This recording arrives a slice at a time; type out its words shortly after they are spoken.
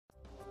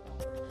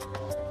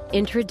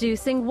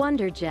Introducing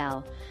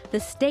WonderGel, the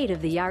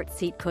state-of-the-art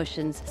seat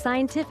cushions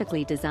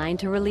scientifically designed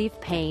to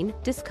relieve pain,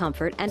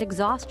 discomfort, and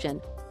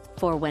exhaustion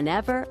for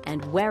whenever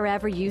and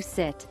wherever you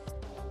sit.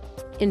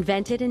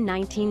 Invented in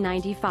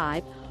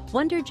 1995,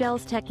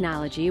 WonderGel's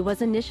technology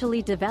was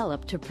initially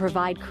developed to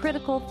provide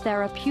critical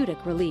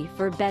therapeutic relief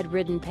for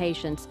bedridden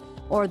patients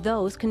or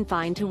those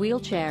confined to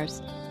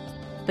wheelchairs.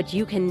 But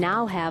you can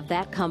now have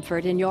that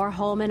comfort in your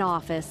home and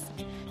office.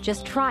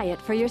 Just try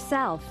it for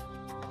yourself.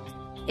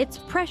 Its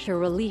pressure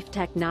relief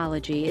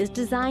technology is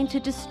designed to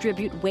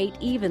distribute weight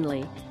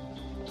evenly.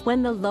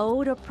 When the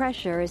load or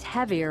pressure is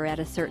heavier at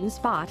a certain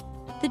spot,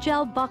 the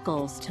gel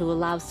buckles to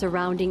allow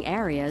surrounding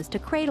areas to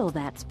cradle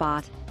that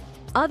spot.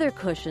 Other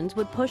cushions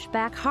would push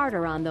back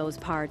harder on those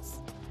parts,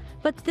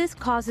 but this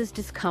causes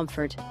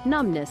discomfort,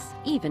 numbness,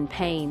 even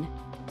pain.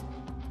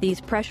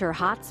 These pressure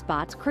hot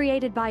spots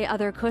created by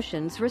other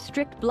cushions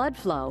restrict blood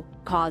flow,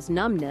 cause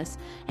numbness,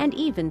 and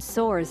even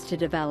sores to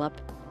develop.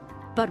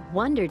 But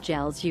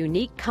WonderGel's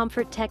unique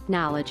comfort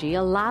technology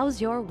allows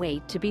your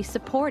weight to be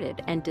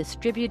supported and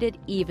distributed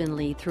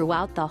evenly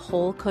throughout the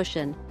whole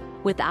cushion,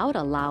 without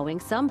allowing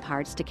some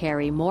parts to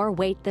carry more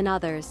weight than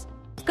others.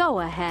 Go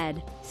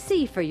ahead,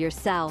 see for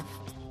yourself.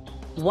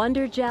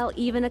 WonderGel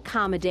even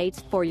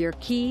accommodates for your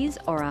keys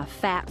or a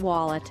fat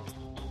wallet.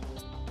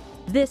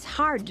 This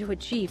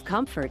hard-to-achieve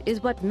comfort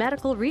is what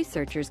medical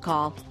researchers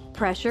call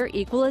pressure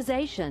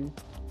equalization.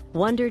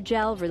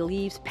 WonderGel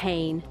relieves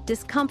pain,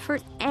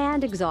 discomfort,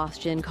 and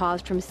exhaustion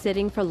caused from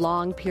sitting for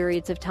long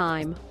periods of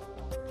time.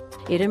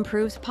 It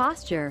improves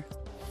posture,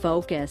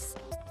 focus,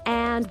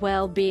 and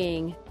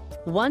well-being.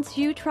 Once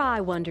you try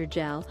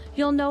WonderGel,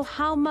 you'll know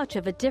how much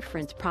of a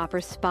difference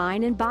proper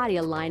spine and body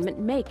alignment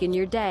make in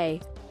your day.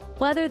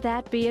 Whether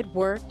that be at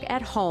work,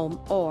 at home,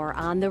 or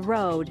on the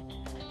road,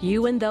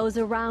 you and those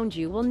around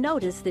you will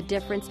notice the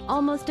difference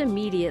almost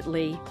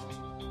immediately.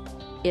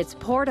 It's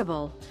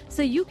portable,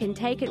 so you can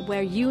take it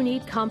where you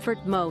need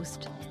comfort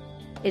most.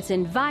 It's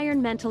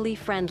environmentally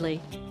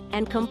friendly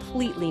and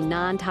completely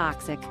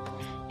non-toxic,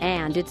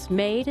 and it's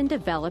made and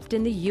developed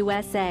in the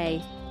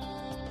USA.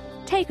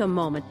 Take a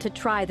moment to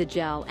try the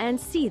gel and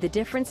see the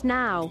difference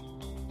now.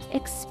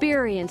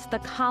 Experience the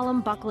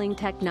column buckling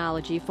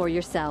technology for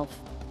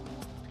yourself.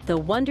 The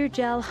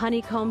WonderGel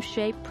honeycomb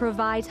shape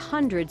provides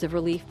hundreds of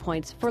relief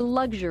points for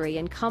luxury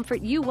and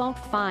comfort you won't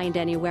find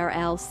anywhere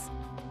else.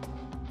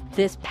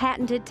 This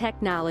patented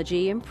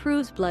technology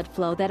improves blood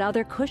flow that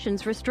other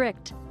cushions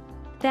restrict.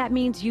 That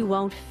means you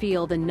won't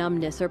feel the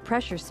numbness or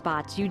pressure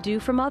spots you do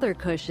from other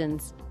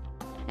cushions.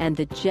 And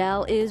the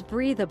gel is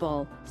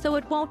breathable, so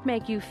it won't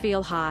make you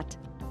feel hot.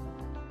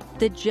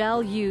 The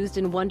gel used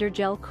in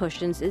WonderGel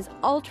cushions is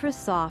ultra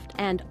soft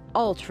and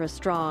ultra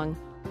strong.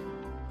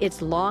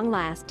 It's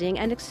long-lasting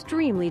and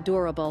extremely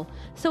durable,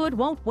 so it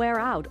won't wear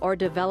out or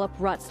develop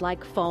ruts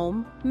like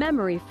foam,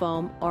 memory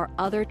foam, or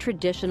other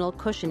traditional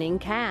cushioning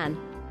can.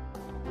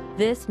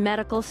 This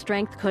medical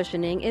strength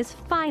cushioning is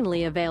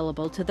finally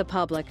available to the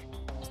public.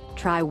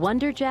 Try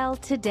WonderGel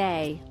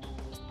today.